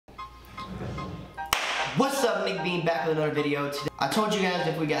What's up, Nick Bean, back with another video. Today, I told you guys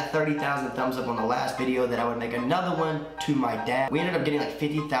if we got 30,000 thumbs up on the last video that I would make another one to my dad. We ended up getting like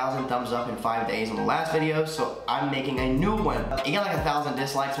 50,000 thumbs up in 5 days on the last video, so I'm making a new one. It got like 1,000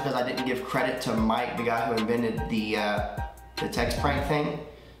 dislikes because I didn't give credit to Mike, the guy who invented the text prank thing.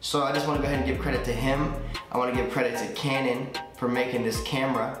 So I just want to go ahead and give credit to him. I want to give credit to Canon for making this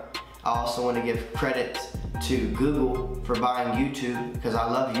camera. I also want to give credit to Google for buying YouTube because I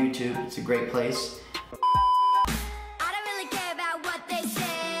love YouTube. It's a great place.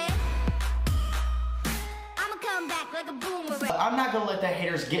 I'm not gonna let the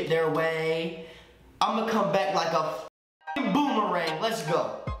haters get their way. I'm gonna come back like a boomerang. Let's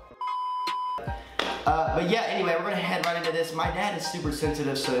go. But yeah, anyway, we're gonna head right into this. My dad is super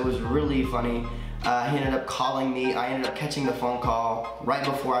sensitive, so it was really funny. He ended up calling me. I ended up catching the phone call right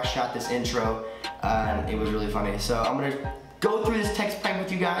before I shot this intro, and it was really funny. So I'm gonna go through this text prank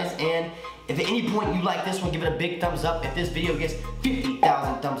with you guys, and if at any point you like this one, give it a big thumbs up. If this video gets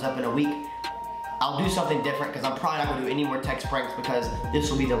 50,000 thumbs up in a week, I'll do something different because I'm probably not gonna do any more text pranks because this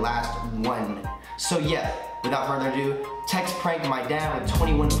will be the last one. So yeah, without further ado, text prank my dad with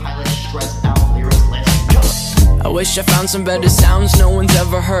 21 Pilots stressed out lyrics. Let's go. I wish I found some better sounds no one's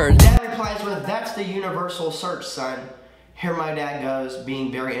ever heard. Dad replies with, "That's the universal search, son." Here my dad goes,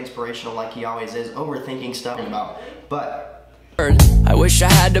 being very inspirational like he always is, overthinking stuff about, but I wish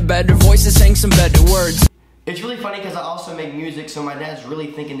I had a better voice and sang some better words. it's really funny because I also make music, so my dad's really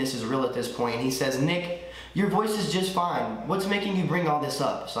thinking this is real at this point, and he says, "Nick, your voice is just fine. What's making you bring all this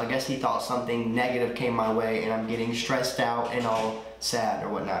up?" So I guess he thought something negative came my way and I'm getting stressed out and all sad or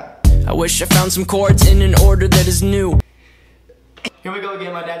whatnot. I wish I found some chords in an order that is new. Here we go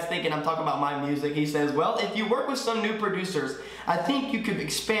again, my dad's thinking I'm talking about my music. He says, "Well, if you work with some new producers, I think you could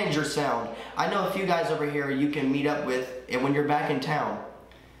expand your sound. I know a few guys over here you can meet up with and when you're back in town.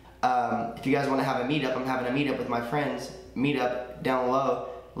 If you guys want to have a meetup, I'm having a meetup with my friends. Meetup down low,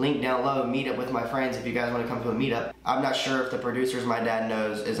 link down low, meetup with my friends if you guys want to come to a meetup." I'm not sure if the producers my dad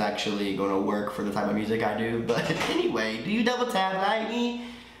knows is actually going to work for the type of music I do, but anyway, do you double tap like me?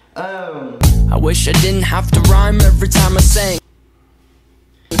 I wish I didn't have to rhyme every time I sang.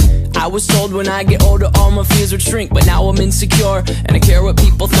 I was told when I get older all my fears would shrink, but now I'm insecure and I care what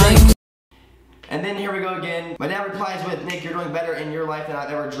people think. And then here we go again. My dad replies with, "Nick, you're doing better in your life than I've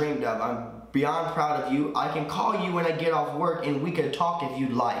ever dreamed of. I'm beyond proud of you. I can call you when I get off work and we could talk if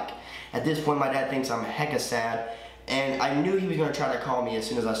you'd like." At this point, my dad thinks I'm hecka sad, and I knew he was gonna try to call me as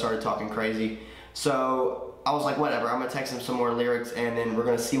soon as I started talking crazy. So I was like, whatever, I'm gonna text him some more lyrics and then we're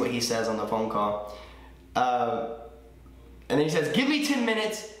gonna see what he says on the phone call. And then he says, "Give me 10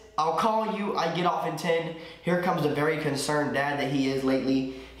 minutes. I'll call you. I get off in 10. Here comes the very concerned dad that he is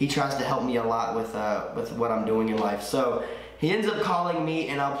lately. He tries to help me a lot with what I'm doing in life. So he ends up calling me,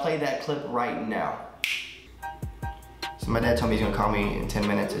 and I'll play that clip right now. So my dad told me he's gonna call me in 10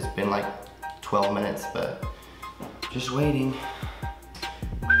 minutes. It's been like 12 minutes, but just waiting.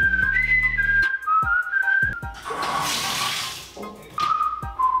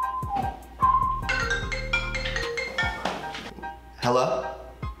 Hello?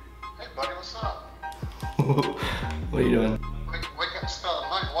 Hey buddy, what's up? What are you doing? Wake up and smell the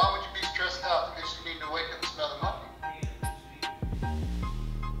money. Why would you be stressed out? Because you need to wake up and smell the money.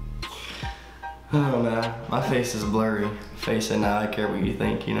 I don't know. My face is blurry. Face and I care what you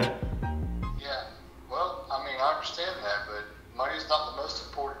think, you know? Yeah, well, I mean, I understand that, but money's not the most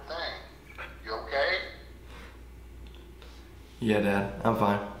important thing. You okay? Yeah, Dad. I'm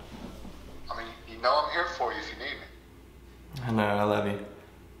fine. I mean, you know I'm here for you if you need me. I know. I love you.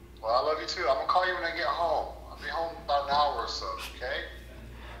 Well, I love you too. I'm going to call you when I get home. I'll be home in about an hour or so, okay?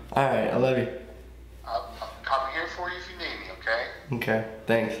 Alright, I love you. I'm here for you if you need me, okay? Okay,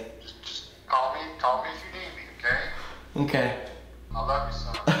 thanks. Just call me if you need me, okay? Okay. I love you,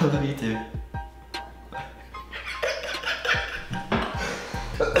 son. I love you too.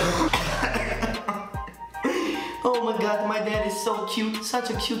 Oh my god, my dad is so cute. Such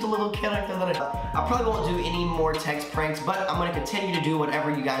a cute little character that I probably won't do any more text pranks, but I'm going to continue to do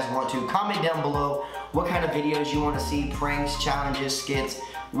whatever you guys want to. Comment down below what kind of videos you want to see, pranks, challenges, skits,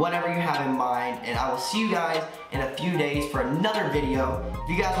 whatever you have in mind, and I will see you guys in a few days for another video. If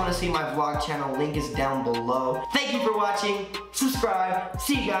you guys want to see my vlog channel, link is down below. Thank you for watching. Subscribe.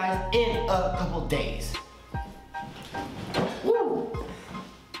 See you guys in a couple days.